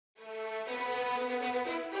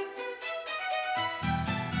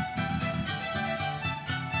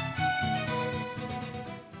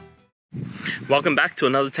Welcome back to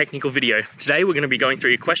another technical video. Today we're going to be going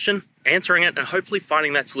through your question, answering it, and hopefully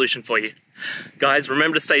finding that solution for you. Guys,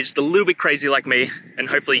 remember to stay just a little bit crazy like me, and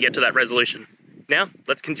hopefully you get to that resolution. Now,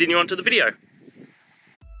 let's continue on to the video.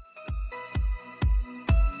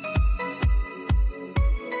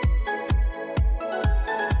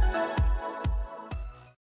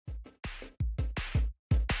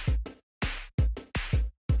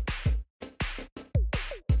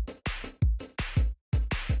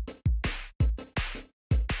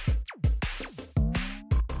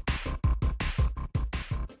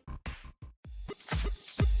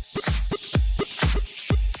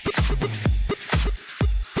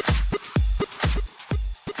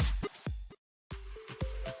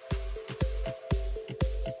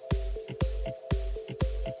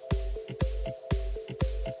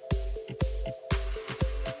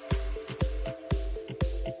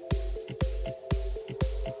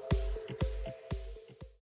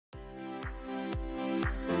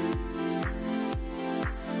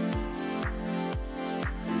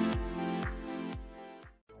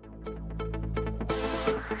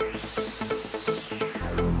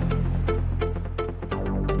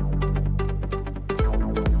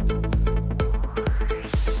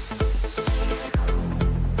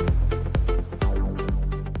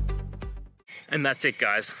 And that's it,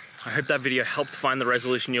 guys. I hope that video helped find the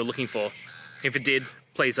resolution you're looking for. If it did,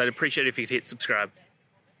 please, I'd appreciate it if you could hit subscribe.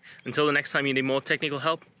 Until the next time you need more technical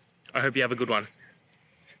help, I hope you have a good one.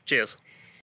 Cheers.